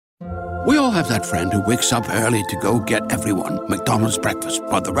We all have that friend who wakes up early to go get everyone McDonald's breakfast,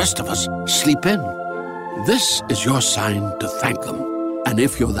 while the rest of us sleep in. This is your sign to thank them. And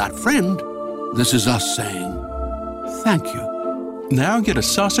if you're that friend, this is us saying thank you. Now get a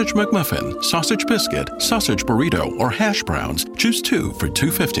sausage McMuffin, sausage biscuit, sausage burrito, or hash browns. Choose 2 for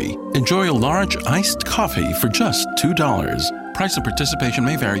 $2.50. Enjoy a large iced coffee for just $2. Price and participation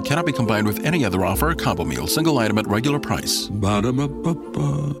may vary. Cannot be combined with any other offer or combo meal. Single item at regular price.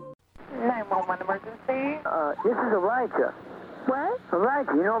 Ba-da-ba-ba-ba. 911 emergency. This is Elijah. What?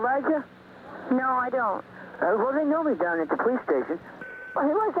 Elijah, you know Elijah? No, I don't. Well, they know me down at the police station. Well,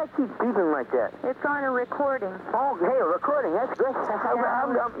 hey, why does that keep beeping like that? It's on a recording. Oh, hey, a recording. That's great.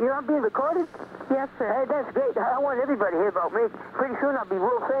 I'm being recorded? Yes, sir. Hey, that's great. I want everybody to hear about me. Pretty soon I'll be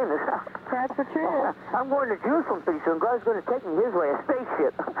world famous. That's the truth. I'm going to Jerusalem pretty soon. God's going to take me his way, a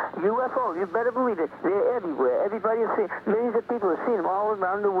spaceship. UFOs, you better believe it. They're everywhere. Everybody has seen, millions of people have seen them all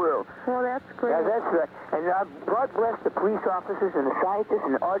around the world. Well, that's great. Yeah, that's right. And God bless the police officers and the scientists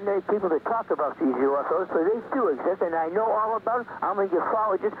and the ordinary people that talk about these UFOs, so they do exist, and I know all about them. I'm a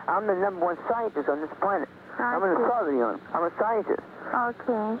ufologist. I'm the #1 scientist on this planet. I'm an authority on them. I'm a scientist.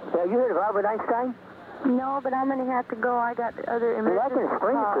 Okay. Yeah, you heard of Albert Einstein? No, but I'm going to have to go. I got other emergencies. Well, I can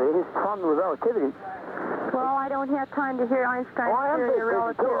explain it to you, his formula of relativity. Well, I don't have time to hear Einstein's theory of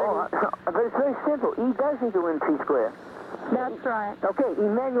relativity. But it's very simple. E does equal MC squared. That's right. Okay,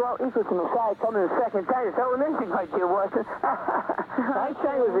 Emmanuel equals the Messiah coming the second time. It's elementary, my dear Watson.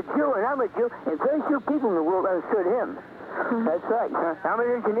 Einstein was a Jew, and I'm a Jew, and very few people in the world understood him. That's right. I'm an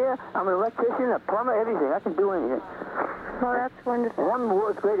engineer, I'm an electrician, a plumber, everything. I can do anything. Well, that's wonderful. And I'm the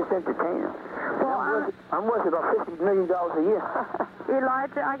world's greatest entertainer. Well, I'm worth about $50 million a year.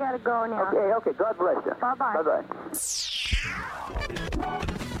 Elijah, I got to go now. Okay. God bless you. Bye-bye. Bye-bye.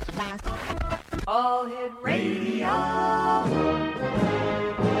 All Hit Radio.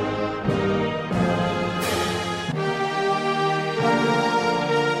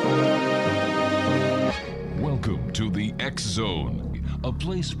 Welcome to the X Zone, a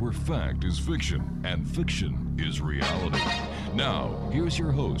place where fact is fiction and fiction is reality. Now, here's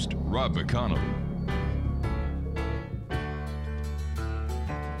your host, Rob McConnell.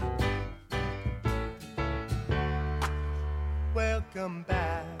 Welcome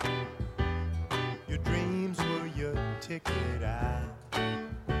back. Your dreams were your ticket out.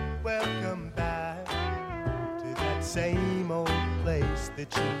 Welcome back to that same old place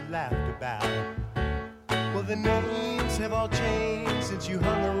that you laughed about. Well, the names have all changed since you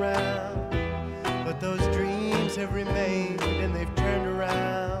hung around, but those dreams have remained and they've turned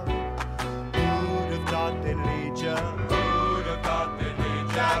around. Who'd have thought they'd lead ya? Who'd have thought they'd lead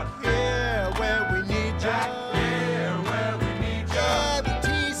ya? Back here where we need ya. Back here where we need ya. Yeah, we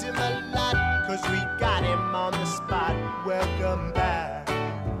tease him a lot, 'cause we got him on the spot. Welcome back.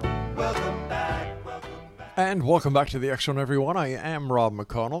 Welcome back. And welcome back to the X Zone, everyone. I am Rob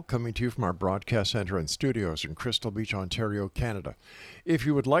McConnell, coming to you from our broadcast center and studios in Crystal Beach, Ontario, Canada. If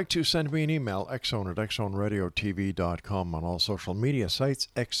you would like to send me an email, xzone@xzoneradiotv.com, on all social media sites,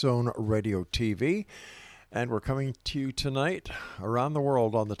 Xzone Radio TV. And we're coming to you tonight around the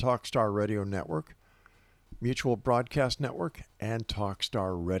world on the Talkstar Radio Network, Mutual Broadcast Network, and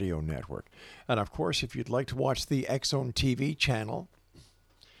Talkstar Radio Network. And of course, if you'd like to watch the Xzone TV channel,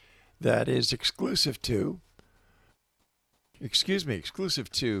 that is exclusive to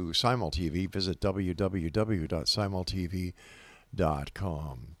Simul TV. Visit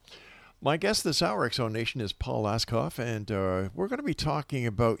www.simultv.com. My guest this hour, X Zone Nation, is Paul ASCOUGH, and we're going to be talking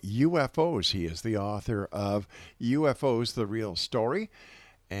about UFOs. He is the author of UFOs, The Real Story.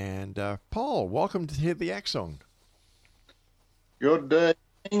 And Paul, welcome to the X Zone. Good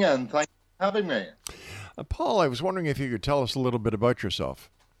evening, and thank you for having me. Paul, I was wondering if you could tell us a little bit about yourself.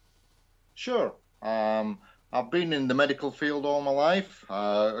 Sure. I've been in the medical field all my life,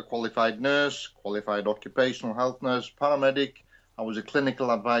 a qualified nurse, qualified occupational health nurse, paramedic. I was a clinical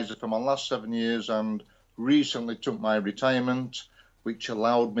advisor for my last 7 years and recently took my retirement, which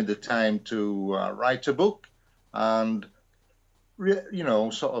allowed me the time to write a book and,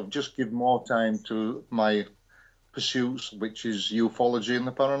 sort of just give more time to my pursuits, which is ufology and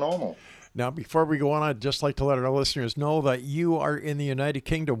the paranormal. Now, before we go on, I'd just like to let our listeners know that you are in the United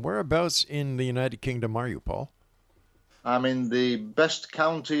Kingdom. Whereabouts in the United Kingdom are you, Paul? I'm in the best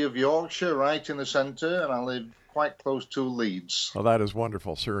county of Yorkshire, right in the centre, and I live quite close to Leeds. Well, that is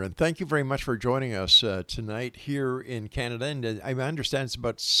wonderful, sir. And thank you very much for joining us tonight here in Canada. And I understand it's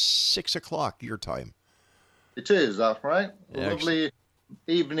about 6 o'clock your time. It is, that's right. Yeah, lovely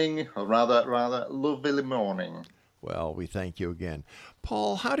evening, or rather lovely morning. Well, we thank you again.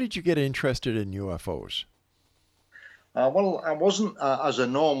 Paul, how did you get interested in UFOs? Well, I wasn't as a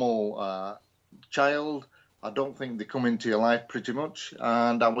normal child. I don't think they come into your life pretty much.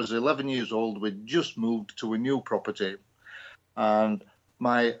 And I was 11 years old. We'd just moved to a new property. And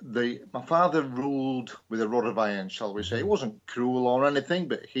my father ruled with a rod of iron, shall we say. He wasn't cruel or anything,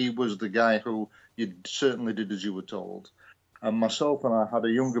 but he was the guy who you certainly did as you were told. And myself and I had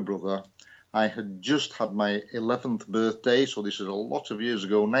a younger brother. I had just had my 11th birthday, so this is a lot of years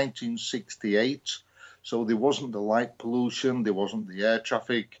ago, 1968. So there wasn't the light pollution, there wasn't the air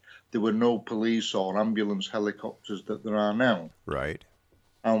traffic, there were no police or ambulance helicopters that there are now. Right.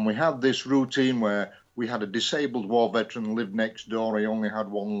 And we had this routine where we had a disabled war veteran lived next door. He only had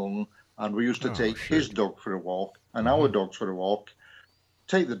one lung, and we used to take his dog for a walk and our dogs for a walk,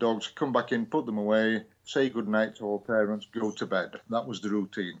 take the dogs, come back in, put them away, say goodnight to our parents, go to bed. That was the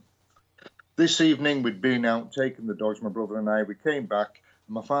routine. This evening, we'd been out taking the dogs, my brother and I. We came back,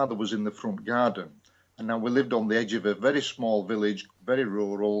 and my father was in the front garden. And now we lived on the edge of a very small village, very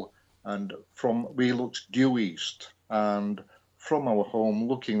rural, and we looked due east. And from our home,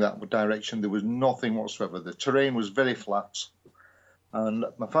 looking that direction, there was nothing whatsoever. The terrain was very flat. And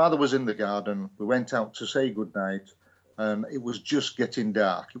my father was in the garden. We went out to say goodnight, and it was just getting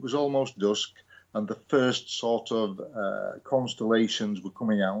dark. It was almost dusk, and the first sort of constellations were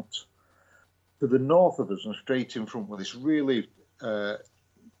coming out. To the north of us and straight in front was this really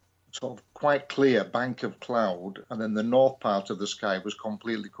sort of quite clear bank of cloud, and then the north part of the sky was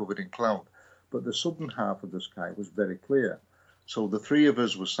completely covered in cloud. But the southern half of the sky was very clear. So the three of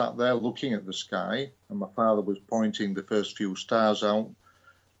us were sat there looking at the sky, and my father was pointing the first few stars out.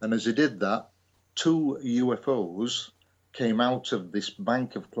 And as he did that, 2 UFOs came out of this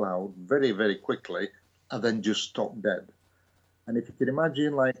bank of cloud very, very quickly, and then just stopped dead. And if you can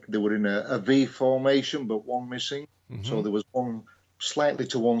imagine, like they were in a V formation, but one missing. So there was one slightly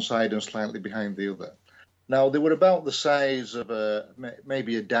to one side and slightly behind the other. Now, they were about the size of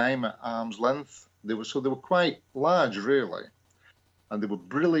maybe a dime at arm's length. They were quite large, really. And they were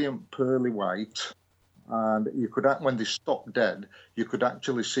brilliant pearly white. And you could, when they stopped dead, you could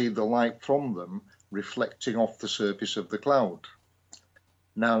actually see the light from them reflecting off the surface of the cloud.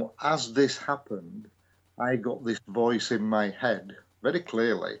 Now, as this happened, I got this voice in my head very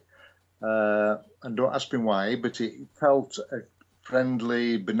clearly, and don't ask me why, but it felt a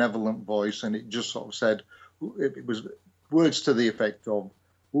friendly, benevolent voice, and it just sort of said, it was words to the effect of,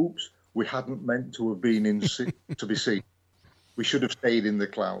 oops, we hadn't meant to have been to be seen. We should have stayed in the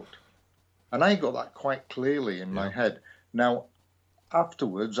cloud. And I got that quite clearly in my head. Now,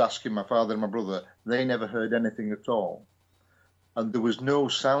 afterwards, asking my father and my brother, they never heard anything at all. And there was no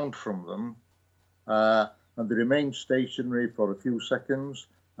sound from them. And they remained stationary for a few seconds,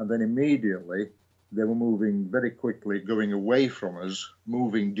 and then immediately they were moving very quickly, going away from us,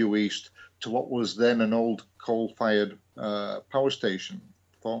 moving due east to what was then an old coal-fired power station,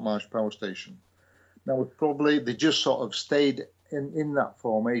 Fort Marsh Power Station. Now, they just sort of stayed in that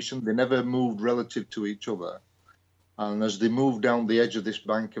formation. They never moved relative to each other. And as they moved down the edge of this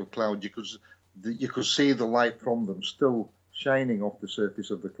bank of cloud, you could see the light from them still shining off the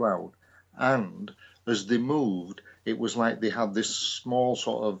surface of the cloud. And as they moved, it was like they had this small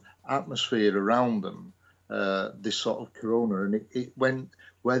sort of atmosphere around them, this sort of corona. And it went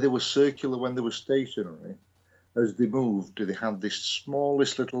where they were circular, when they were stationary. As they moved, they had this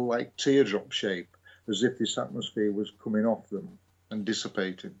smallest little like teardrop shape, as if this atmosphere was coming off them and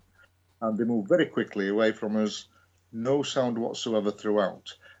dissipating. And they moved very quickly away from us, no sound whatsoever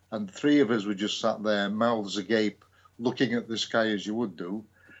throughout. And the three of us were just sat there, mouths agape, looking at the sky as you would do.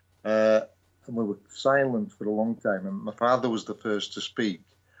 And we were silent for a long time. And my father was the first to speak.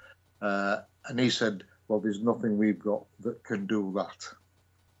 And he said, well, there's nothing we've got that can do that.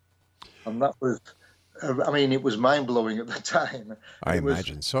 And that was, it was mind-blowing at the time. I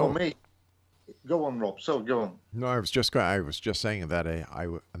imagine so. For me, go on, Rob. So go on. No, I was just saying that I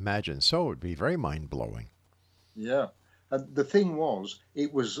imagine so. It would be very mind-blowing. Yeah. And the thing was,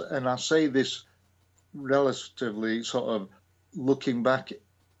 it was, and I say this relatively sort of looking back,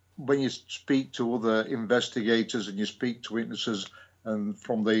 when you speak to other investigators and you speak to witnesses, and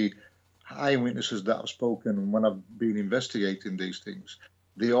from the eyewitnesses that have spoken and when I've been investigating these things,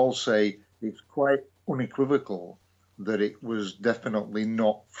 they all say it's quite unequivocal that it was definitely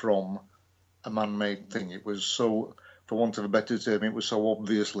not from a man-made thing. It was so, for want of a better term, it was so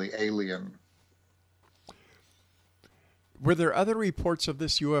obviously alien. Were there other reports of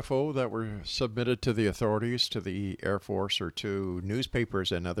this UFO that were submitted to the authorities, to the Air Force, or to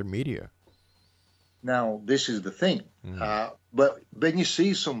newspapers and other media? Now, this is the thing. But when you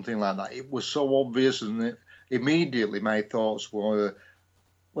see something like that, it was so obvious, and immediately my thoughts were,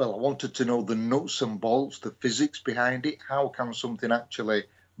 well, I wanted to know the nuts and bolts, the physics behind it. How can something actually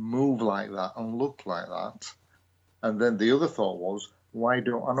move like that and look like that? And then the other thought was, why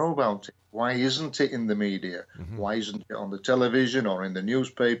don't I know about it? Why isn't it in the media? Why isn't it on the television or in the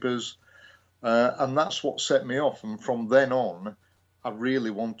newspapers? And that's what set me off. And from then on, I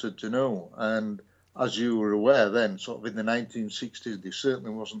really wanted to know. And as you were aware then, sort of in the 1960s, there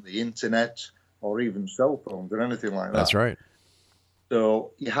certainly wasn't the internet or even cell phones or anything like that. That's right.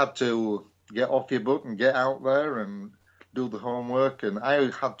 So you had to get off your butt and get out there and do the homework. And I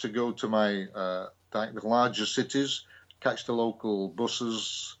had to go to my the larger cities, catch the local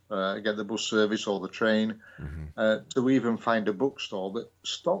buses, get the bus service or the train, to even find a bookstore that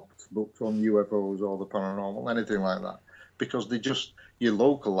stocked books on UFOs or the paranormal, anything like that. Because your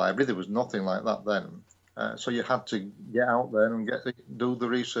local library, there was nothing like that then. So you had to get out there and do the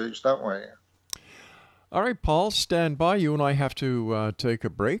research that way. All right, Paul, stand by. You and I have to take a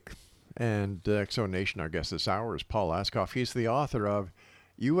break. And Exo Nation, our guest this hour is Paul ASCOUGH. He's the author of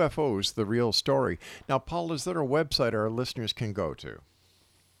UFOs, The Real Story. Now, Paul, is there a website our listeners can go to?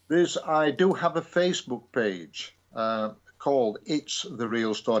 I do have a Facebook page called It's The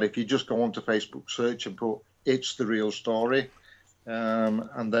Real Story. If you just go onto Facebook, search and put It's The Real Story.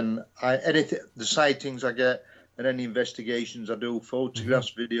 And then the sightings I get and any investigations I do,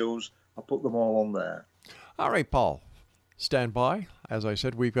 photographs, videos, I put them all on there. All right, Paul, stand by. As I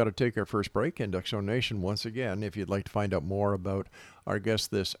said, we've got to take our first break. And Exo Nation, once again, if you'd like to find out more about our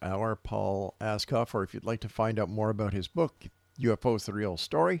guest this hour, Paul ASCOUGH, or if you'd like to find out more about his book, UFOs, The Real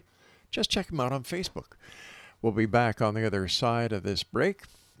Story, just check him out on Facebook. We'll be back on the other side of this break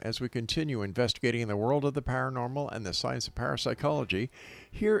as we continue investigating the world of the paranormal and the science of parapsychology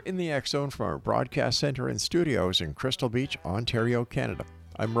here in the X Zone from our broadcast center and studios in Crystal Beach, Ontario, Canada.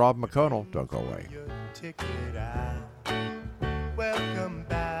 I'm Rob McConnell. Don't go away. Welcome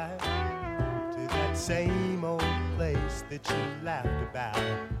back to that same old place that you laughed about.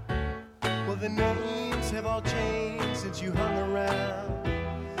 Well, the names have all changed since you hung around,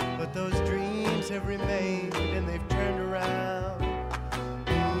 but those dreams have remained and they've turned around.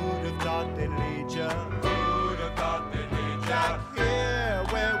 Who'd have thought they'd lead ya? Who'd have thought they'd lead ya? Back here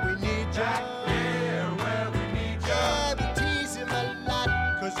where we need ya. Back here where we need ya. Yeah, we tease him a lot,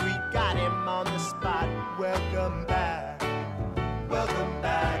 'cause we got him on the spot. Welcome back. Welcome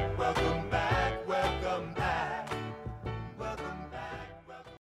back. Welcome back. Welcome back. Welcome back.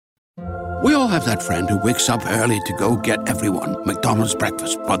 Welcome. We all have that friend who wakes up early to go get everyone McDonald's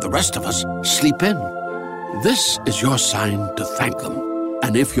breakfast while the rest of us sleep in. This is your sign to thank them.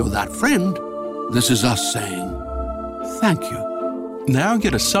 And if you're that friend, this is us saying thank you. Now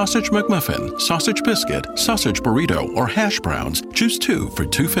get a sausage McMuffin, sausage biscuit, sausage burrito, or hash browns. Choose 2 for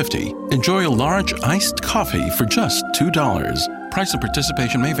 $2.50. Enjoy a large iced coffee for just $2. Price and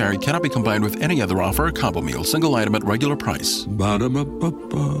participation may vary. Cannot be combined with any other offer or combo meal. Single item at regular price.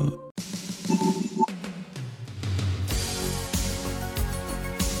 Ba-da-ba-ba-ba.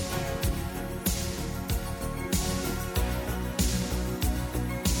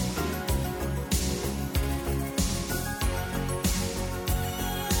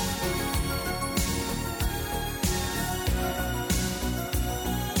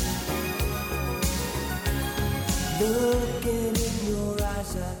 Looking in your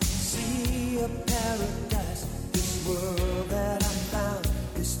eyes, I see a paradise. This world that I found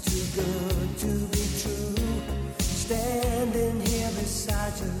is too good to be true. Standing here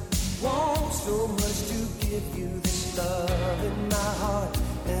beside you, want so much to give you this love in my heart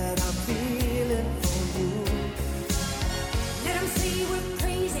that I'm feeling for you. Let them say we're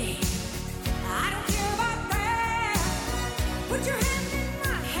crazy. I don't care about that. Put your hand in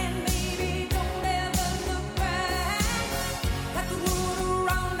my hand, baby. Don't ever look back. Let the world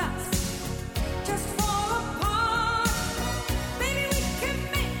around us just fall apart. Baby, we can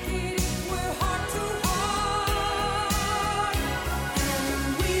make it if we're heart to heart.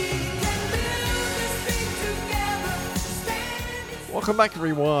 And we can build this thing together. Standing. Welcome back,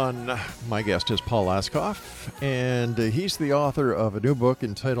 everyone. My guest is Paul ASCOUGH, and he's the author of a new book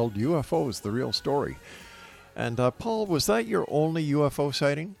entitled UFOs, The Real Story. And Paul, was that your only UFO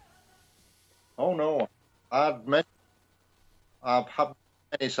sighting? Oh, no. I've had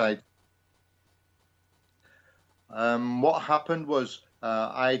many sites. What happened was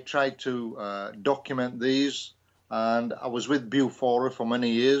I tried to document these, and I was with Bufora for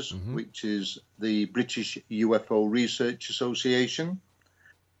many years, which is the British UFO Research Association.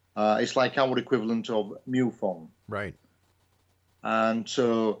 It's like our equivalent of MUFON. Right. And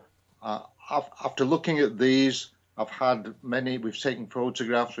so after looking at these, I've had many, we've taken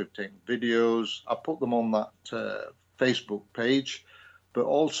photographs, we've taken videos. I put them on that Facebook page. But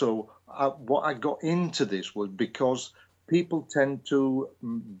also, what I got into this was because people tend to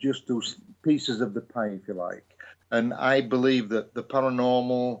just do pieces of the pie, if you like. And I believe that the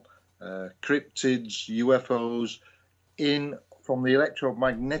paranormal, cryptids, UFOs, from the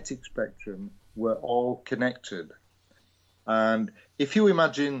electromagnetic spectrum were all connected. And if you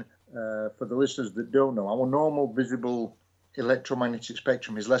imagine, for the listeners that don't know, our normal visible electromagnetic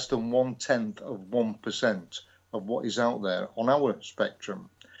spectrum is less than 1/10 of 1% of what is out there on our spectrum.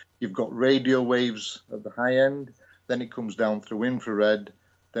 You've got radio waves at the high end, then it comes down through infrared,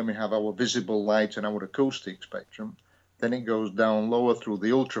 then we have our visible light and our acoustic spectrum, then it goes down lower through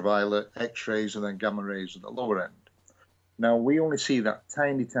the ultraviolet, X-rays, and then gamma rays at the lower end. Now, we only see that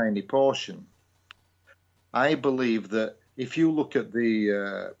tiny, tiny portion. I believe that if you look at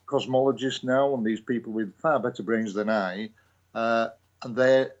the cosmologists now, and these people with far better brains than I, and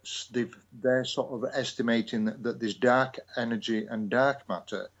they're sort of estimating that this dark energy and dark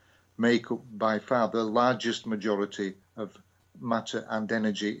matter make up by far the largest majority of matter and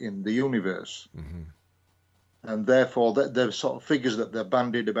energy in the universe. Mm-hmm. And therefore, the sort of figures that they're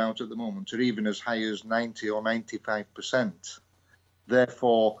bandied about at the moment are even as high as 90 or 95%.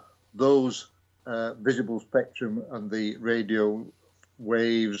 Therefore, those visible spectrum and the radio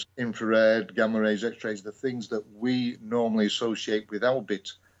waves, infrared, gamma rays, X-rays, the things that we normally associate with our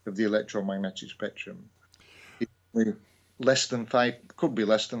bit of the electromagnetic spectrum, could be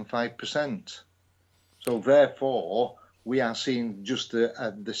less than 5%. So therefore, we are seeing just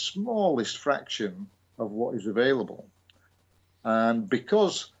the smallest fraction of what is available. And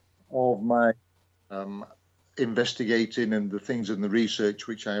because of my investigating and the things in the research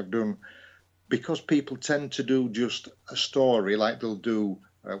which I have done, because people tend to do just a story, like they'll do,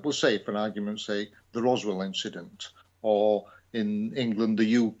 we'll say for an argument's sake, the Roswell incident, or in England,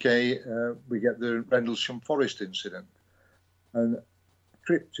 the UK, we get the Rendlesham Forest incident. And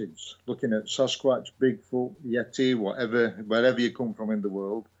cryptids, looking at Sasquatch, Bigfoot, Yeti, wherever you come from in the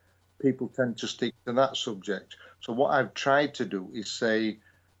world, people tend to stick to that subject. So what I've tried to do is say,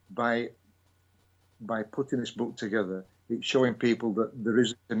 by putting this book together, it's showing people that there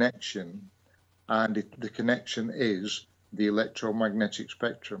is a connection, and the connection is the electromagnetic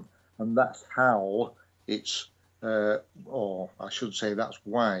spectrum. And that's how it's, or I should say that's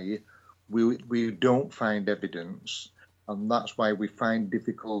why we don't find evidence, and that's why we find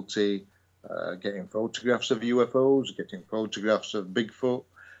difficulty getting photographs of UFOs, getting photographs of Bigfoot,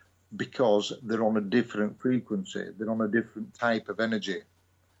 because they're on a different frequency. They're on a different type of energy.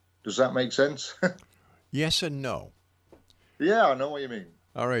 Does that make sense? Yes and no. Yeah, I know what you mean.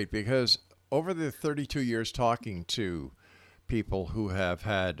 All right, because over the 32 years talking to people who have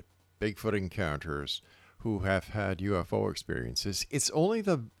had Bigfoot encounters, who have had UFO experiences, it's only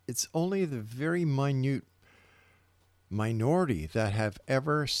the very minute minority that have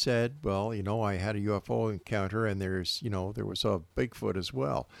ever said, well, I had a UFO encounter and there was a Bigfoot as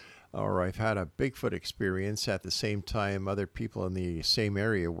well. Or I've had a Bigfoot experience at the same time other people in the same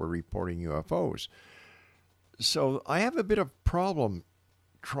area were reporting UFOs. So I have a bit of problem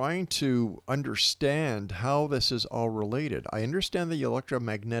trying to understand how this is all related. I understand the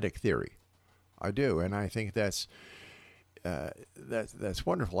electromagnetic theory. I do, and I think that's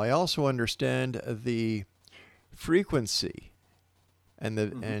wonderful. I also understand the frequency and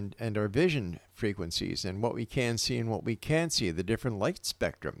and our vision frequencies and what we can see and what we can't see, the different light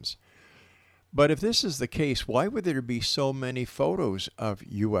spectrums. But if this is the case, why would there be so many photos of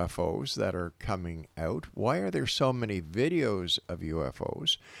UFOs that are coming out? Why are there so many videos of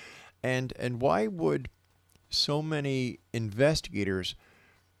UFOs? And why would so many investigators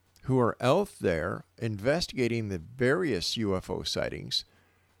who are out there investigating the various UFO sightings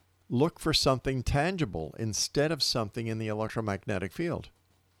look for something tangible instead of something in the electromagnetic field?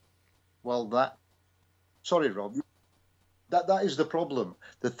 Well, sorry, Rob, that is the problem.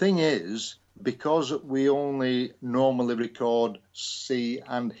 The thing is, because we only normally record, see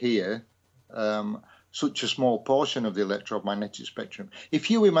and hear such a small portion of the electromagnetic spectrum. If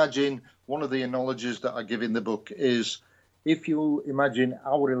you imagine, one of the analogies that I give in the book is, if you imagine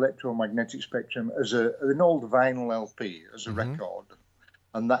our electromagnetic spectrum as an old vinyl LP, as a record,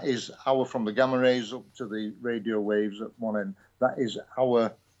 and that is from the gamma rays up to the radio waves at one end, that is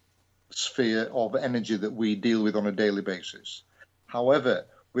our sphere of energy that we deal with on a daily basis. However,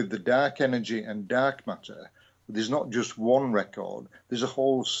 with the dark energy and dark matter, there's not just one record, there's a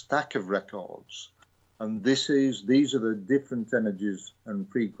whole stack of records. And these are the different energies and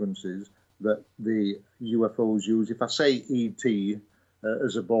frequencies that the UFOs use. If I say ET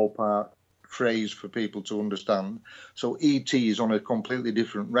as a ballpark phrase for people to understand, so ET is on a completely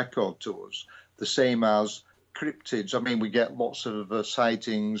different record to us, the same as cryptids, I mean, we get lots of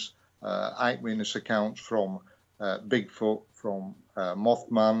sightings, eyewitness accounts from Bigfoot, from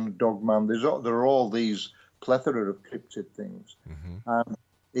Mothman, Dogman. There are all these plethora of cryptid things. And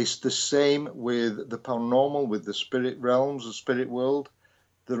it's the same with the paranormal, with the spirit realms, the spirit world.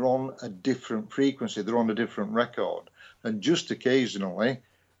 They're on a different frequency. They're on a different record. And just occasionally,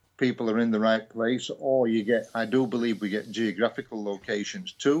 people are in the right place, or I do believe we get geographical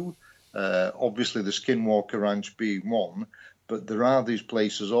locations too. Obviously, the Skinwalker Ranch being one, but there are these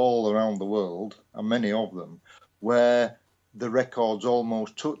places all around the world, and many of them, where the records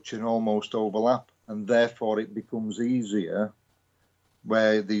almost touch and almost overlap, and therefore it becomes easier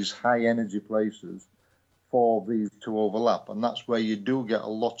where these high energy places for these to overlap. And that's where you do get a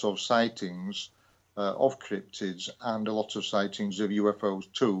lot of sightings of cryptids and a lot of sightings of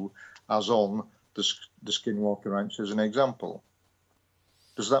UFOs too, as on the Skinwalker Ranch as an example.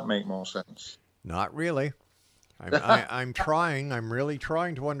 Does that make more sense? Not really. I'm trying. I'm really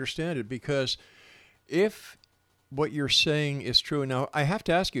trying to understand it, because if what you're saying is true, now I have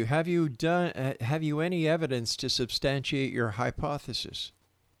to ask you: have you any evidence to substantiate your hypothesis?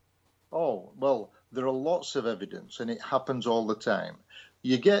 Oh, well, there are lots of evidence, and it happens all the time.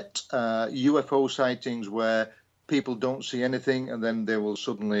 You get UFO sightings where people don't see anything, and then they will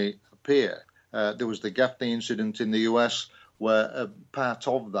suddenly appear. There was the Gaffney incident in the US, where part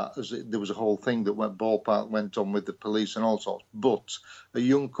of that, there was a whole thing that went on with the police and all sorts. But a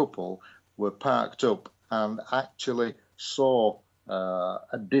young couple were parked up and actually saw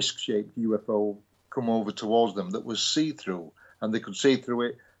a disc-shaped UFO come over towards them that was see-through, and they could see through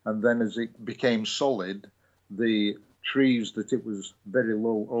it. And then as it became solid, the trees that it was very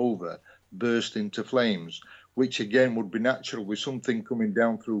low over burst into flames, which again would be natural with something coming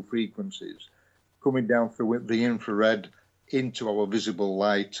down through frequencies, coming down through the infrared into our visible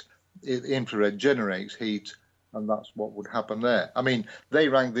light. Infrared generates heat, and that's what would happen there. I mean, they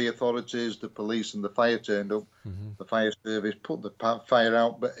rang the authorities, the police and the fire turned up. The fire service put the fire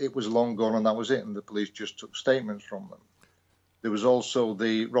out, but it was long gone and that was it, and the police just took statements from them. There was also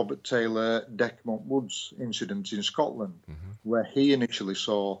the Robert Taylor Decmont Woods incident in Scotland, where he initially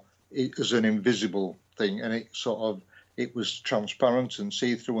saw it as an invisible thing, and it was transparent and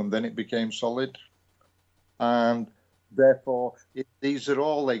see-through, and then it became solid. And therefore, these are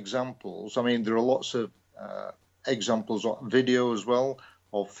all examples. I mean, there are lots of examples on video as well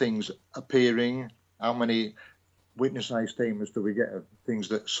of things appearing. How many witness eye statements do we get of things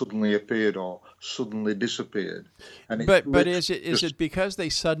that suddenly appeared or suddenly disappeared? And but is it because they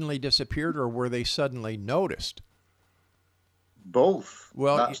suddenly disappeared, or were they suddenly noticed? Both.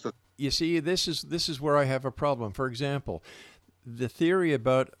 Well, you see, this is where I have a problem. For example, the theory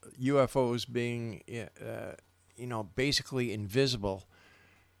about UFOs being basically invisible,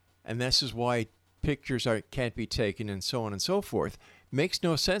 and this is why pictures can't be taken and so on and so forth, makes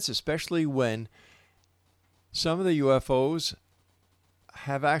no sense, especially when some of the UFOs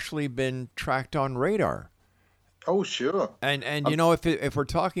have actually been tracked on radar. Oh, sure. And if we're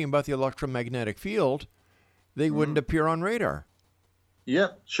talking about the electromagnetic field, they wouldn't appear on radar. Yeah,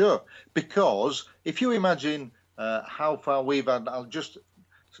 sure. Because if you imagine how far we've had, I'll just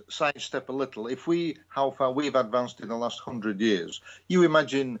sidestep a little. How far we've advanced in the last 100 years, you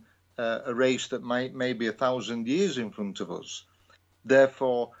imagine a race that may be 1,000 years in front of us.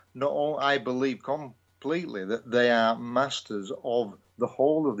 Therefore, I believe completely that they are masters of the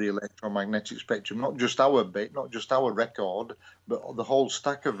whole of the electromagnetic spectrum, not just our bit, not just our record, but the whole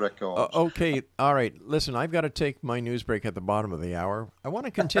stack of records. Okay, all right. Listen, I've got to take my news break at the bottom of the hour. I want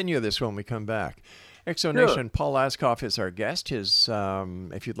to continue this when we come back. Exonation, Paul ASCOUGH is our guest.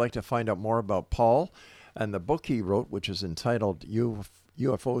 If you'd like to find out more about Paul and the book he wrote, which is entitled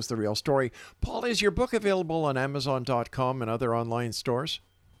UFOs, The Real Story. Paul, is your book available on Amazon.com and other online stores?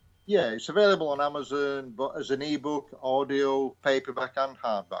 Yeah, it's available on Amazon, but as an ebook, audio, paperback, and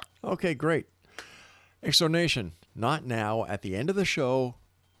hardback. Okay, great. Exonation, not now. At the end of the show,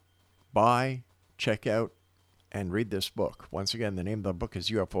 buy, check out, and read this book. Once again, the name of the book is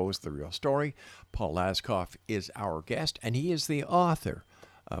UFOs, The Real Story. Paul ASCOUGH is our guest, and he is the author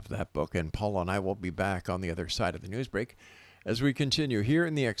of that book. And Paul and I will be back on the other side of the news break as we continue here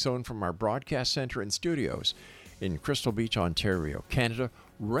in the X Zone from our broadcast center and studios in Crystal Beach, Ontario, Canada,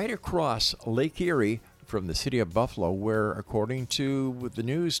 right across Lake Erie from the city of Buffalo, where, according to the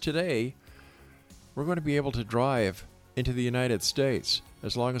news today, we're going to be able to drive into the United States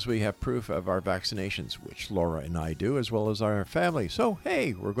as long as we have proof of our vaccinations, which Laura and I do, as well as our family. So,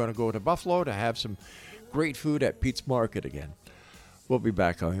 hey, we're going to go to Buffalo to have some great food at Pete's Market again. We'll be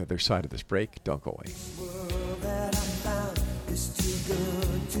back on the other side of this break. Don't go away. World that I found is too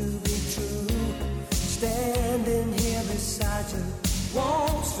good to be true. Stay doesn't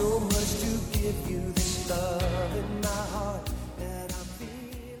want so much to give you this love in my heart that I'm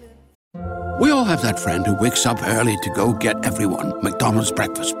feeling. We all have that friend who wakes up early to go get everyone McDonald's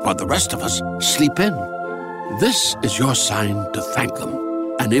breakfast, while the rest of us sleep in. This is your sign to thank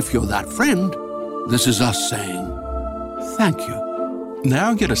them. And if you're that friend, this is us saying thank you.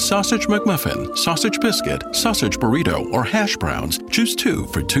 Now get a sausage McMuffin, sausage biscuit, sausage burrito, or hash browns. Choose 2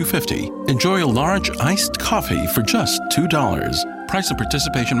 for $2.50. Enjoy a large iced coffee for just $2. Price and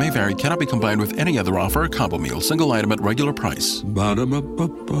participation may vary. Cannot be combined with any other offer or combo meal. Single item at regular price.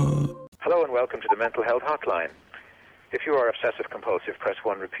 Ba-da-ba-ba-ba. Hello and welcome to the Mental Health Hotline. If you are obsessive compulsive, press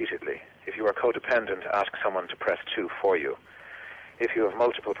 1 repeatedly. If you are codependent, ask someone to press 2 for you. If you have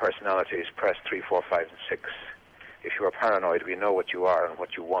multiple personalities, press 3, 4, 5, and 6. If you are paranoid, we know what you are and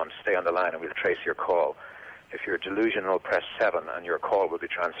what you want. Stay on the line and we'll trace your call. If you're delusional, press 7 and your call will be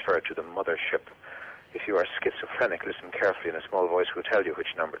transferred to the mothership. If you are schizophrenic, listen carefully and a small voice will tell you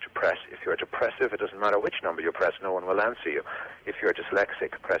which number to press. If you are depressive, it doesn't matter which number you press, no one will answer you. If you are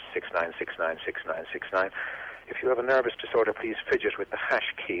dyslexic, press 69696969. If you have a nervous disorder, please fidget with the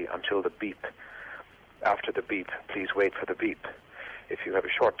hash key until the beep. After the beep, please wait for the beep. If you have a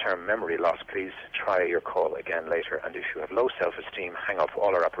short-term memory loss, please try your call again later. And if you have low self-esteem, hang up.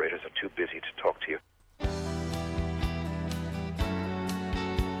 All our operators are too busy to talk to you.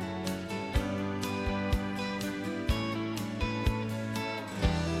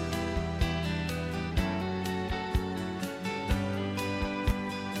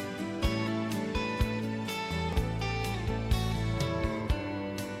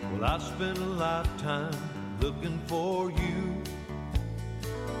 Well, I spent a lifetime looking for you.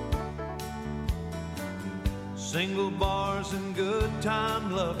 Single bars and good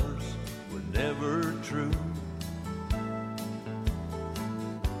time lovers were never true.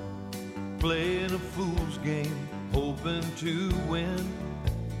 Playing a fool's game, hoping to win,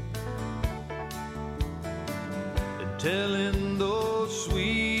 and telling those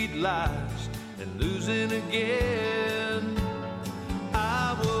sweet lies and losing again.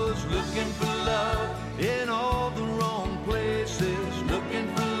 I was looking for love in all the wrong places,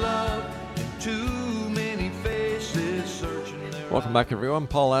 looking for love in too many faces, searching there. Welcome back, everyone.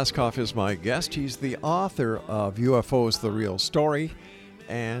 Paul ASCOUGH is my guest. He's the author of UFOs, The Real Story,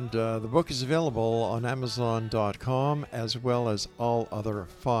 and the book is available on Amazon.com as well as all other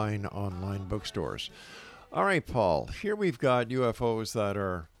fine online bookstores. All right, Paul, here we've got UFOs that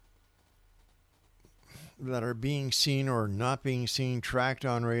are being seen or not being seen, tracked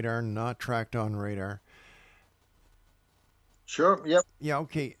on radar, not tracked on radar. Sure, yep. Yeah,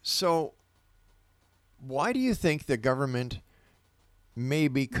 okay. So why do you think the government may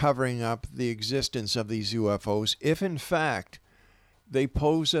be covering up the existence of these UFOs if, in fact, they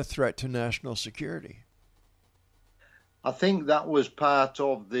pose a threat to national security? I think that was part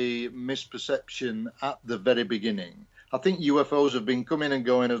of the misperception at the very beginning. I think UFOs have been coming and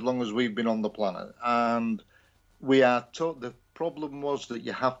going as long as we've been on the planet. And we are taught the problem was that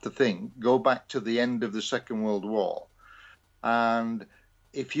you have to go back to the end of the Second World War. And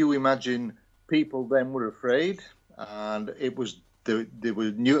if you imagine, people then were afraid, and it was there was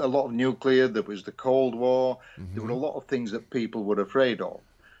a lot of nuclear, there was the Cold War, there were a lot of things that people were afraid of.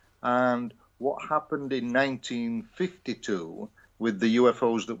 And what happened in 1952 with the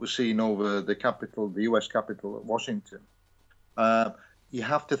UFOs that were seen over the capital, the U.S. capital at Washington, you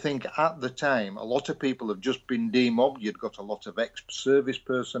have to think at the time, a lot of people have just been demobbed. You'd got a lot of ex-service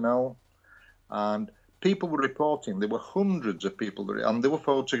personnel, and people were reporting. There were hundreds of people, and there were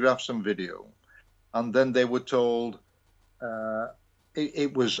photographs and video. And then they were told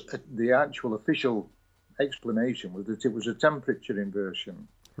it was the actual official explanation was that it was a temperature inversion.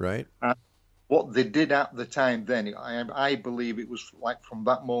 Right. And what they did at the time then, I believe it was like from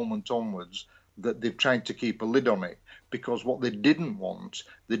that moment onwards that they've tried to keep a lid on it, because what they didn't want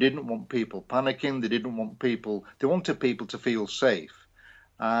people panicking. They wanted people to feel safe.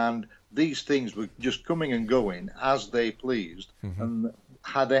 And these things were just coming and going as they pleased, and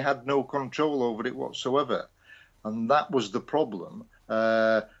they had no control over it whatsoever. And that was the problem.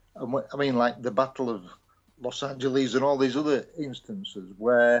 I mean, like the Battle of Los Angeles and all these other instances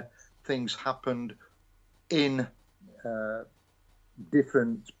where things happened in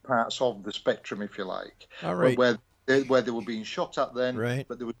different parts of the spectrum, if you like. All right. Where they were being shot at then, right,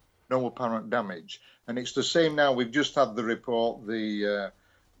 but there was no apparent damage. And it's the same now. We've just had the report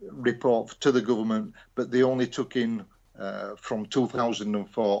to the government, but they only took in from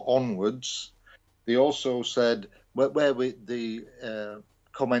 2004 onwards. They also said they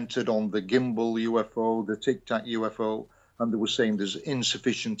commented on the gimbal UFO, the Tic Tac UFO, and they were saying there's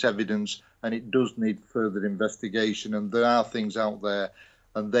insufficient evidence and it does need further investigation, and there are things out there,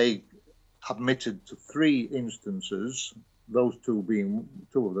 and they admitted to 3 instances, those 2 being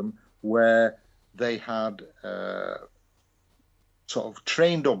 2 of them, where they had sort of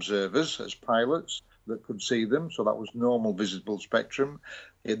trained observers as pilots that could see them, so that was normal visible spectrum.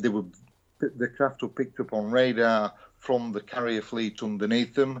 The craft were picked up on radar from the carrier fleet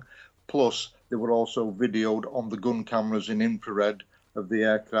underneath them, plus they were also videoed on the gun cameras in infrared of the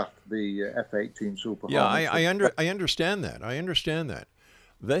aircraft, the F-18 Super Hornet. Yeah, I understand that. I understand that.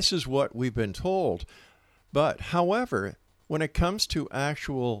 This is what we've been told. But, however, when it comes to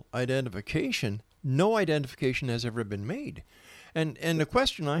actual identification, no identification has ever been made. And the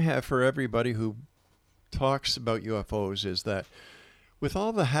question I have for everybody who talks about UFOs is that with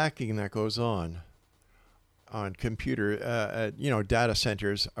all the hacking that goes on computer, data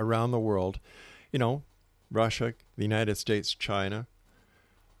centers around the world, Russia, the United States, China,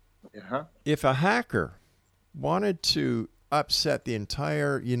 if a hacker wanted to upset the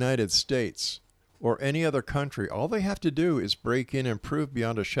entire United States or any other country, all they have to do is break in and prove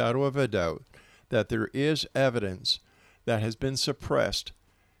beyond a shadow of a doubt that there is evidence that has been suppressed,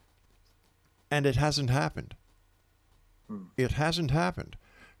 and it hasn't happened. It hasn't happened.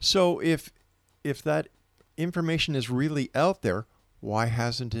 So if that information is really out there, why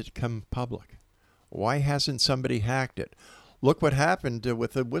hasn't it come public? Why hasn't somebody hacked it? Look what happened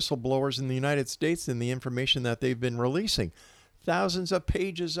with the whistleblowers in the United States and the information that they've been releasing. Thousands of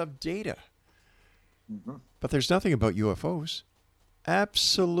pages of data. But there's nothing about UFOs.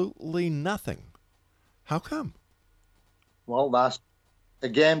 Absolutely nothing. How come? Well, that's,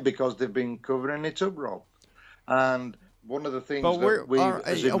 again, because they've been covering it up, Rob. And one of the things that we,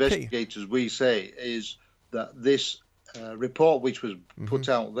 as investigators, we say is that this report, which was put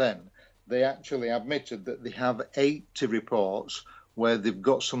out then, they actually admitted that they have 80 reports where they've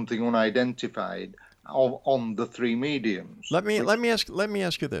got something unidentified on the 3 mediums. Let me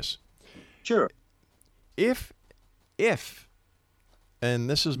ask you this. Sure. If, and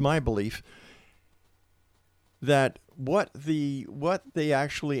this is my belief, that what they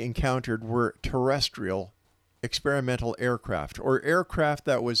actually encountered were terrestrial experimental aircraft, or aircraft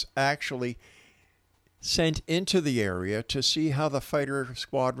that was actually sent into the area to see how the fighter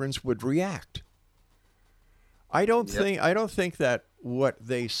squadrons would react. I don't think that what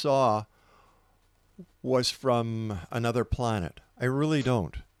they saw was from another planet. I really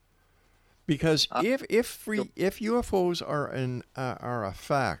don't. Because if UFOs are a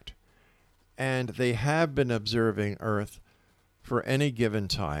fact, and they have been observing Earth for any given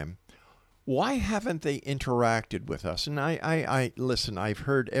time, why haven't they interacted with us? And I listen, I've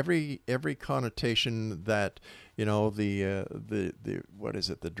heard every connotation that, the what is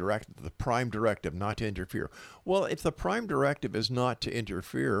it, the prime directive not to interfere. Well, if the prime directive is not to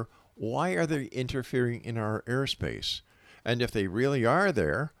interfere, why are they interfering in our airspace? And if they really are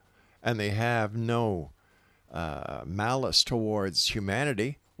there, and they have no malice towards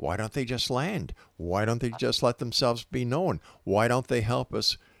humanity, why don't they just land? Why don't they just let themselves be known? Why don't they help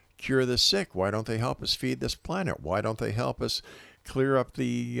us cure the sick? Why don't they help us feed this planet? Why don't they help us clear up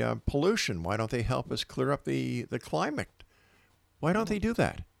the pollution? Why don't they help us clear up the climate? Why don't they do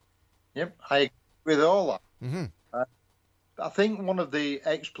that? Yep, I agree with all that. I think one of the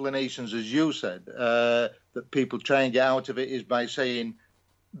explanations, as you said, that people try and get out of it is by saying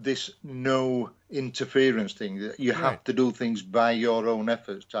this no interference thing, that you have to do things by your own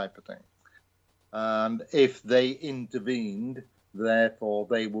efforts type of thing. And if they intervened, therefore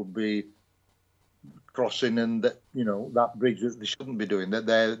they would be crossing and that bridge that they shouldn't be doing,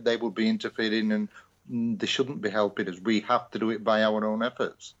 that they would be interfering and they shouldn't be helping us. We have to do it by our own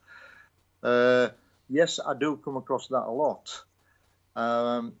efforts. Yes, I do come across that a lot.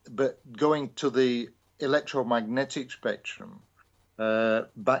 But going to the electromagnetic spectrum,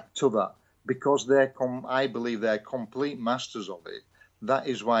 back to that, because I believe they're complete masters of it. That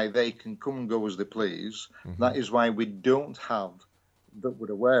is why they can come and go as they please. That is why we don't have, that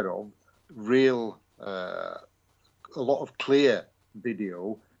we're aware of, real, a lot of clear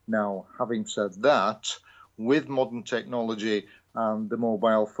video. Now, having said that, with modern technology and the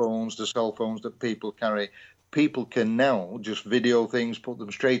mobile phones, the cell phones that people carry, people can now just video things, put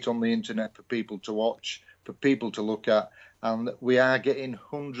them straight on the internet for people to watch, for people to look at. And we are getting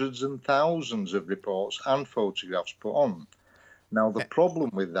hundreds and thousands of reports and photographs put on. Now, the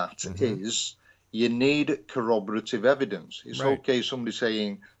problem with that is you need corroborative evidence. It's okay somebody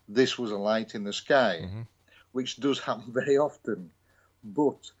saying this was a light in the sky, which does happen very often.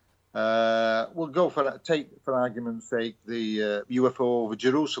 But we'll go for argument's sake, the UFO over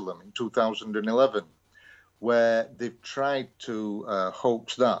Jerusalem in 2011, where they've tried to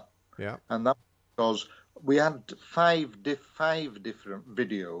hoax that. Yeah. And that's because we had five different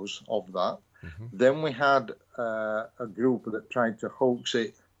videos of that. Mm-hmm. Then we had a group that tried to hoax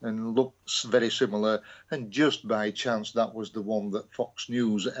it and looks very similar. And just by chance, that was the one that Fox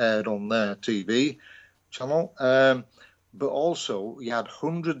News aired on their TV channel. But also, you had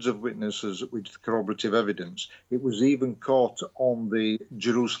hundreds of witnesses with corroborative evidence. It was even caught on the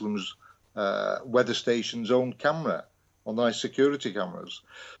Jerusalem's weather station's own camera, on their security cameras.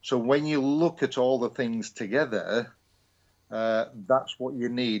 So when you look at all the things together, that's what you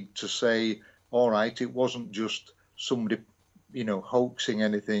need to say, all right, it wasn't just somebody, hoaxing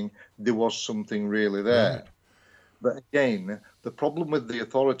anything. There was something really there. Right. But again, the problem with the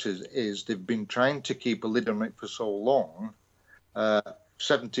authorities is they've been trying to keep a lid on it for so long, at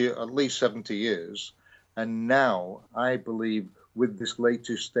least 70 years. And now I believe with this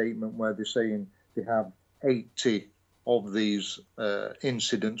latest statement where they're saying they have 80 of these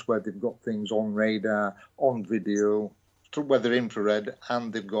incidents where they've got things on radar, on video, whether infrared,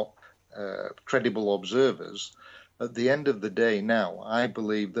 and they've got credible observers. At the end of the day now, I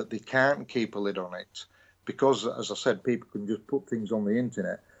believe that they can't keep a lid on it because, as I said, people can just put things on the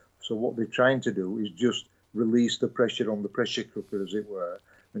internet. So what they're trying to do is just release the pressure on the pressure cooker, as it were,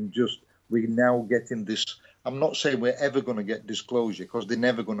 and we're now getting this. I'm not saying we're ever going to get disclosure because they're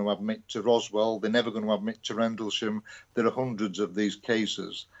never going to admit to Roswell. They're never going to admit to Rendlesham. There are hundreds of these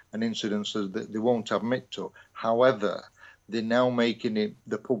cases and incidences that they won't admit to. However, they're now making it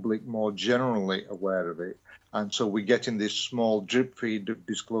the public more generally aware of it. And so we're getting this small drip feed of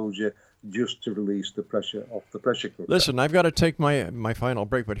disclosure just to release the pressure off the pressure cooker. Listen, I've got to take my final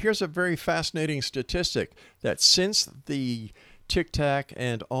break, but here's a very fascinating statistic that since the Tic Tac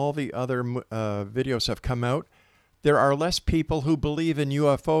and all the other videos have come out, there are less people who believe in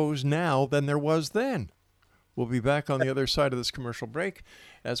UFOs now than there was then. We'll be back on the other side of this commercial break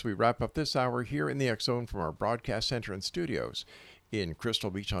as we wrap up this hour here in the X Zone from our broadcast center and studios in Crystal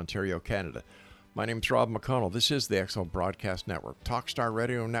Beach, Ontario, Canada. My name is Rob McConnell. This is the X Zone Broadcast Network, Talkstar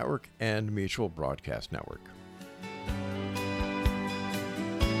Radio Network, and Mutual Broadcast Network.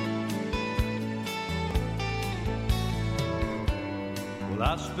 Well,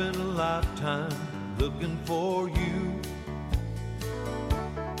 I spent a lifetime looking for you.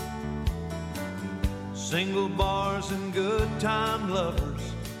 Single bars and good time lovers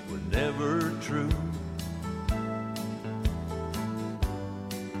were never true.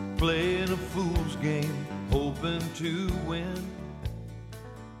 Playing a fool's game, hoping to win.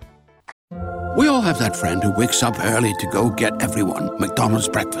 We all have that friend who wakes up early to go get everyone McDonald's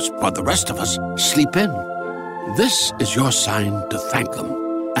breakfast, while the rest of us sleep in. This is your sign to thank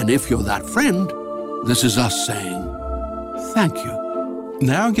them. And if you're that friend, this is us saying thank you.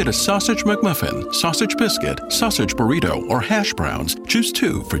 Now get a sausage McMuffin, sausage biscuit, sausage burrito, or hash browns. Choose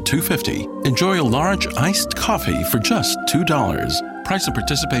 2 for $2.50. Enjoy a large iced coffee for just $2. Price and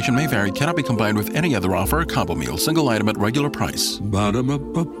participation may vary. Cannot be combined with any other offer or combo meal. Single item at regular price.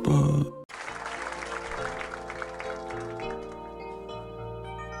 Ba-da-ba-ba-ba.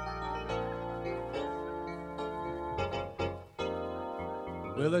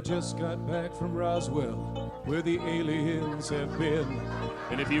 Well, I just got back from Roswell, where the aliens have been.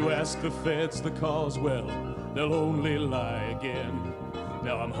 And if you ask the feds the cause, well, they'll only lie again.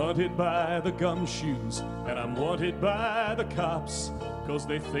 Now I'm hunted by the gumshoes, and I'm wanted by the cops, 'cause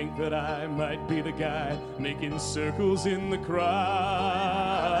they think that I might be the guy making circles in the crops.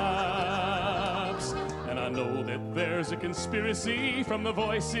 And I know that there's a conspiracy from the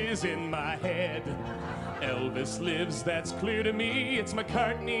voices in my head. Elvis lives, that's clear to me. It's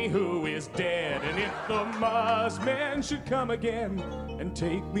McCartney who is dead. And if the Mars men should come again and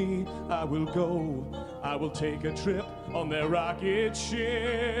take me, I will go. I will take a trip on their rocket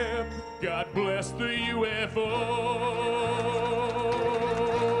ship. God bless the UFO.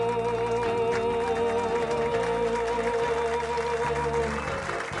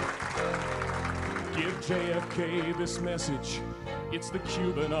 Give JFK this message. It's the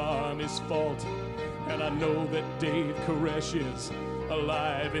Cuban Army's fault. And I know that Dave Koresh is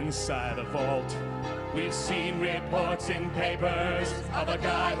alive inside a vault. We've seen reports in papers of a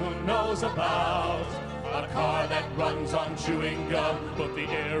guy who knows about a car that runs on chewing gum, but the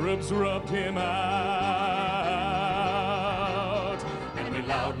Arabs rubbed him out. And we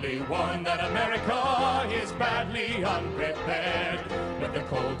loudly warn that America is badly unprepared. With the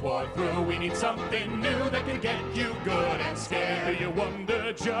Cold War through, we need something new that can get you good and scared. Do you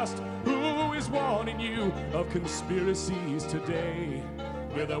wonder just who is warning you of conspiracies today?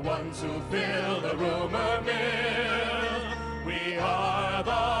 We're the ones who fill the rumor mill. We are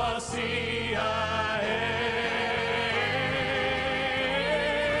the CIA.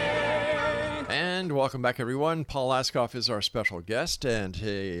 welcome back, everyone. Paul ASCOUGH is our special guest, and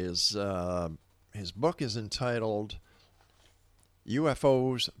his book is entitled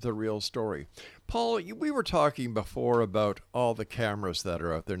UFOs, The Real Story. Paul, we were talking before about all the cameras that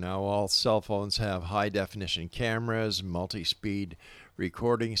are out there now. All cell phones have high-definition cameras, multi-speed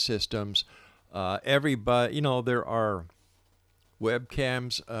recording systems. Everybody, there are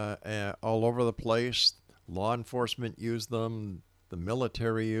webcams all over the place. Law enforcement use them. The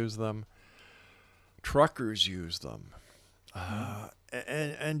military use them. Truckers use them.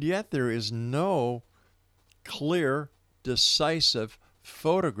 And yet there is no clear, decisive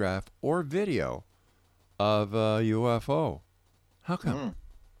photograph or video of a UFO. How come?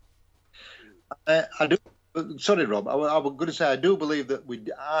 I do. Sorry, Rob. I was going to say I do believe that we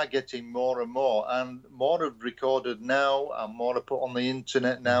are getting more and more are recorded now, and more are put on the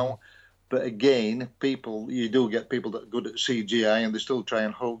internet now. But again, you do get people that are good at CGI, and they still try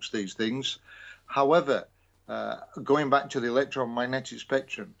and hoax these things. However, going back to the electromagnetic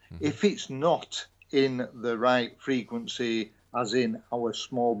spectrum, if it's not in the right frequency, as in our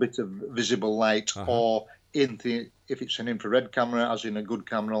small bit of visible light, or if it's an infrared camera, as in a good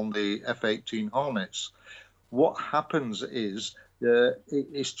camera on the F-18 Hornets, what happens is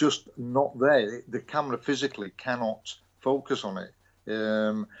it's just not there. The camera physically cannot focus on it.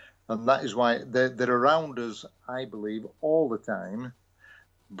 And that is why they're around us, I believe, all the time,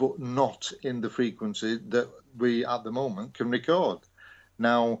 but not in the frequency that we, at the moment, can record.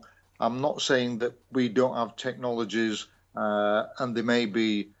 Now, I'm not saying that we don't have technologies, and there may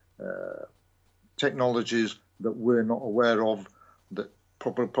be technologies that we're not aware of that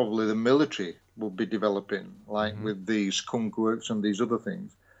probably the military will be developing, like with these skunk works and these other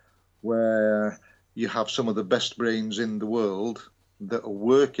things, where you have some of the best brains in the world that are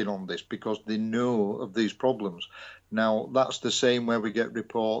working on this because they know of these problems. Now, that's the same where we get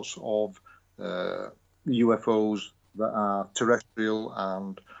reports of UFOs that are terrestrial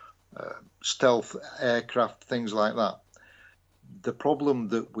and stealth aircraft, things like that. The problem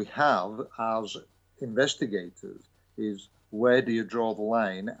that we have as investigators is, where do you draw the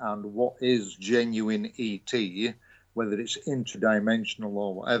line, and what is genuine ET, whether it's interdimensional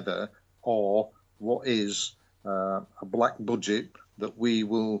or whatever, or what is a black budget that we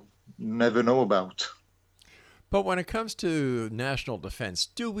will never know about. But when it comes to national defense,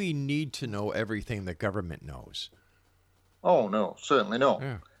 do we need to know everything the government knows? Oh, no, certainly not.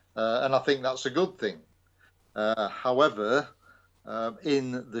 Yeah. And I think that's a good thing. However,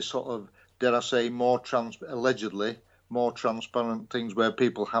 in the sort of, dare I say, allegedly more transparent things where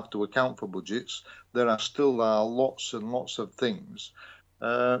people have to account for budgets, there are still lots and lots of things.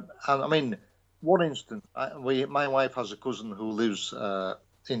 And I mean, one instance, my wife has a cousin who lives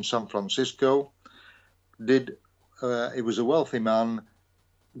in San Francisco. He was a wealthy man,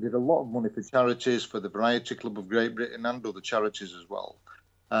 did a lot of money for charities, for the Variety Club of Great Britain and other charities as well.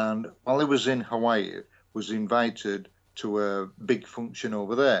 And while he was in Hawaii, was invited to a big function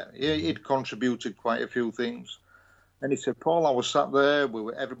over there. He'd contributed quite a few things. And he said, Paul, I was sat there,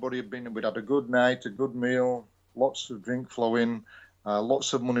 everybody had been, we'd had a good night, a good meal, lots of drink flowing,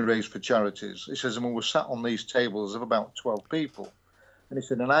 lots of money raised for charities. He says, and we were sat on these tables of about 12 people. And he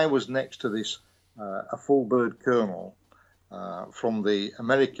said, and I was next to this, a full bird colonel from the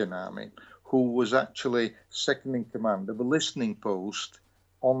American Army, who was actually second in command of a listening post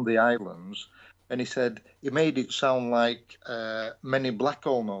on the islands. And he said, he made it sound like Men in Black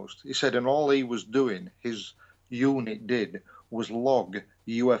almost. He said, and all he was doing, his unit did, was log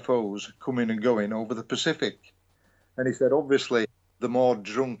UFOs coming and going over the Pacific. And he said, obviously, the more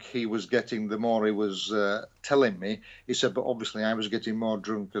drunk he was getting, the more he was telling me. He said, but obviously I was getting more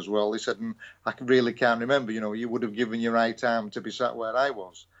drunk as well. He said, and I really can't remember, you would have given your right arm to be sat where I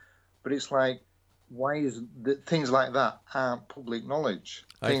was. But it's like, why is things like that aren't public knowledge?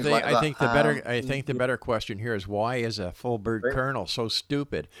 I think the better question here is, why is a full bird colonel so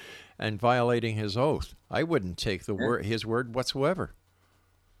stupid and violating his oath? I wouldn't take his word whatsoever.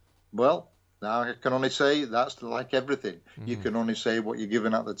 Well, now I can only say that's like everything. You can only say what you're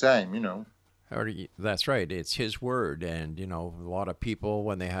given at the time, That's right. It's his word, and a lot of people,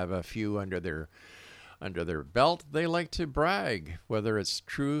 when they have a few under their belt, they like to brag, whether it's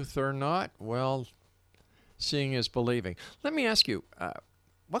truth or not. Well, seeing is believing. Let me ask you,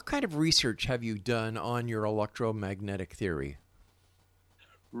 what kind of research have you done on your electromagnetic theory?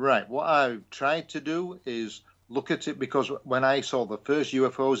 Right. What I tried to do is look at it, because when I saw the first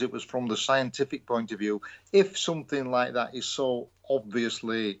UFOs, it was from the scientific point of view. If something like that is so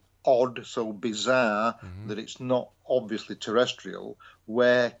obviously odd, so bizarre, that it's not obviously terrestrial,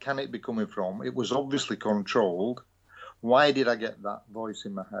 where can it be coming from? It was obviously controlled. Why did I get that voice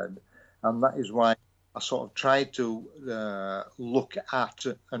in my head? And that is why I sort of tried to look at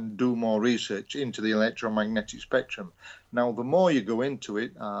and do more research into the electromagnetic spectrum. Now, the more you go into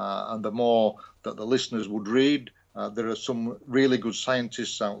it, and the more that the listeners would read, there are some really good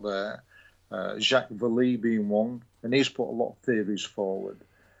scientists out there, Jacques Vallée being one, and he's put a lot of theories forward.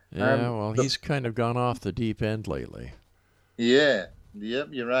 Yeah, well, he's kind of gone off the deep end lately. Yeah, yep,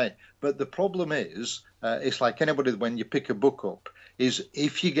 you're right. But the problem is, it's like anybody, when you pick a book up, is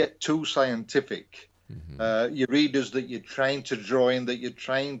if you get too scientific, your readers that you're trying to draw in, that you're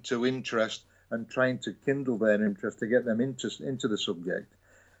trying to interest and trying to kindle their interest to get them into the subject,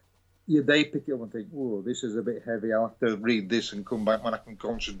 they pick it up and think, "Oh, this is a bit heavy. I'll have to read this and come back when I can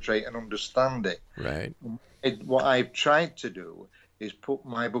concentrate and understand it." Right. What I've tried to do is put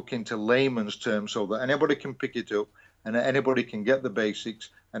my book into layman's terms so that anybody can pick it up and anybody can get the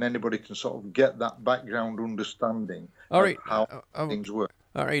basics and anybody can sort of get that background understanding of how things work.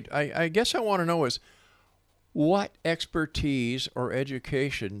 All right. I guess I want to know is, what expertise or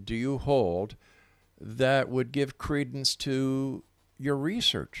education do you hold that would give credence to your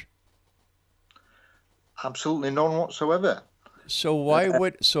research? Absolutely none whatsoever. So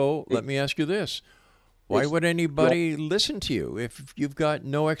let me ask you this. Why would anybody listen to you if you've got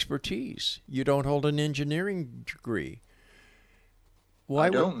no expertise? You don't hold an engineering degree. I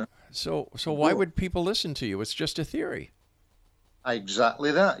don't know. So why would people listen to you? It's just a theory.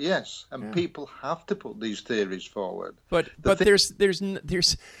 Exactly that, yes. And people have to put these theories forward. But there's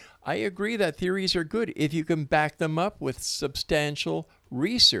I agree that theories are good if you can back them up with substantial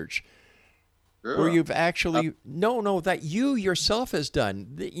research. Sure. Where you've actually that you yourself has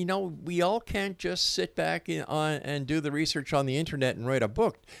done. We all can't just sit back and do the research on the internet and write a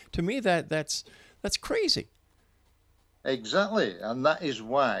book. To me, that's crazy. Exactly, and that is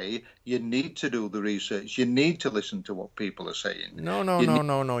why you need to do the research. You need to listen to what people are saying.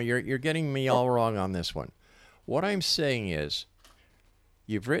 No. You're getting me all wrong on this one. What I'm saying is,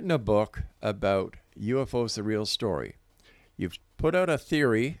 you've written a book about UFOs, the real story. You've put out a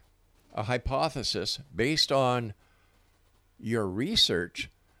theory, a hypothesis based on your research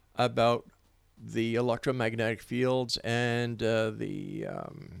about the electromagnetic fields and the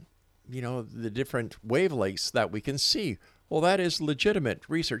different wavelengths that we can see. Well, that is legitimate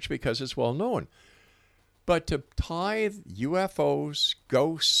research because it's well known. But to tie UFOs,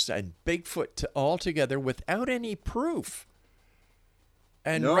 ghosts, and Bigfoot all together without any proof,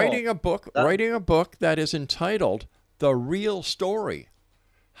 and writing a book that is entitled "The Real Story."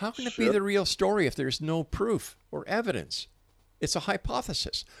 How can it be the real story if there's no proof or evidence? It's a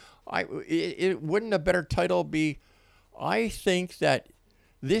hypothesis. It wouldn't a better title be, I think that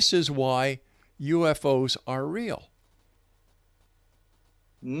this is why UFOs are real?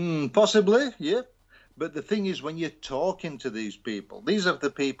 Possibly, yeah. But the thing is, when you're talking to these people, these are the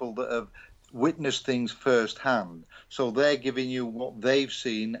people that have witnessed things firsthand. So they're giving you what they've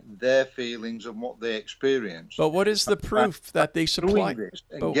seen, their feelings, and what they experienced. But what is the proof that they supply?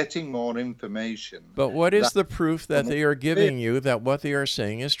 And getting more information. But what is the proof that they are giving you that what they are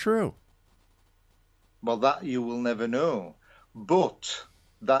saying is true? Well, that you will never know. But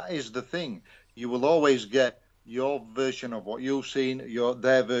that is the thing. You will always get your version of what you've seen,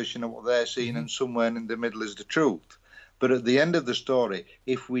 their version of what they're seeing, and somewhere in the middle is the truth. But at the end of the story,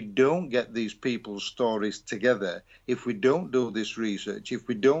 if we don't get these people's stories together, if we don't do this research, if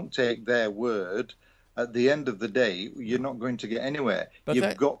we don't take their word, at the end of the day, you're not going to get anywhere.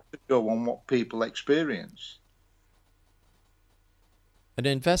 You've got to go on what people experience. An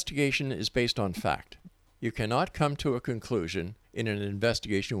investigation is based on fact. You cannot come to a conclusion in an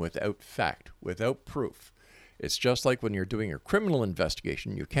investigation without fact, without proof. It's just like when you're doing a criminal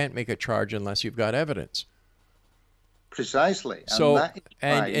investigation, you can't make a charge unless you've got evidence. Precisely.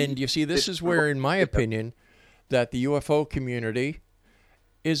 And you see, this is where, in my opinion, that the UFO community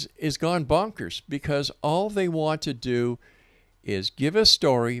is gone bonkers, because all they want to do is give a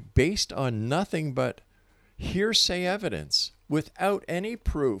story based on nothing but hearsay evidence without any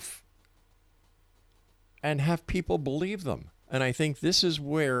proof and have people believe them. And I think this is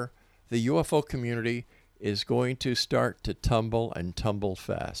where the UFO community is going to start to tumble and tumble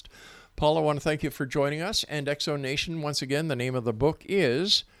fast. Paul, I want to thank you for joining us. And Exo Nation, once again, the name of the book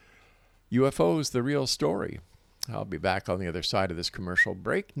is UFOs, the Real Story. I'll be back on the other side of this commercial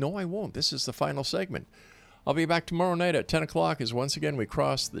break. No, I won't. This is the final segment. I'll be back tomorrow night at 10 o'clock as once again we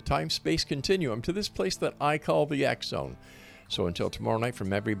cross the time-space continuum to this place that I call the X Zone. So until tomorrow night,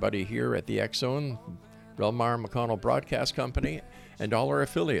 from everybody here at the X Zone, Relmar McConnell Broadcast Company, and all our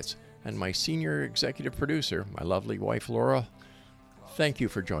affiliates, and my senior executive producer, my lovely wife Laura, thank you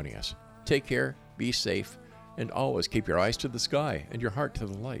for joining us. Take care, be safe, and always keep your eyes to the sky and your heart to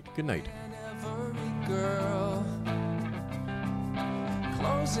the light. Good night. girl.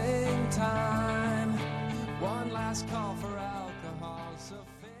 Closing time. One last call for alcohol. So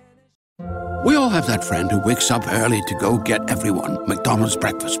We all have that friend who wakes up early to go get everyone McDonald's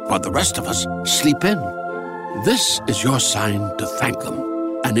breakfast, while the rest of us sleep in. This is your sign to thank them.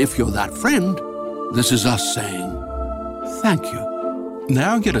 And if you're that friend, this is us saying thank you.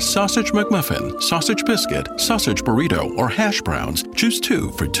 Now get a sausage McMuffin, sausage biscuit, sausage burrito, or hash browns. Choose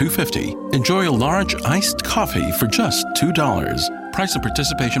 2 for $2.50. Enjoy a large iced coffee for just $2. Price and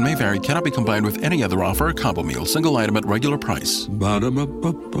participation may vary. Cannot be combined with any other offer or combo meal. Single item at regular price.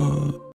 Ba-da-ba-ba-ba.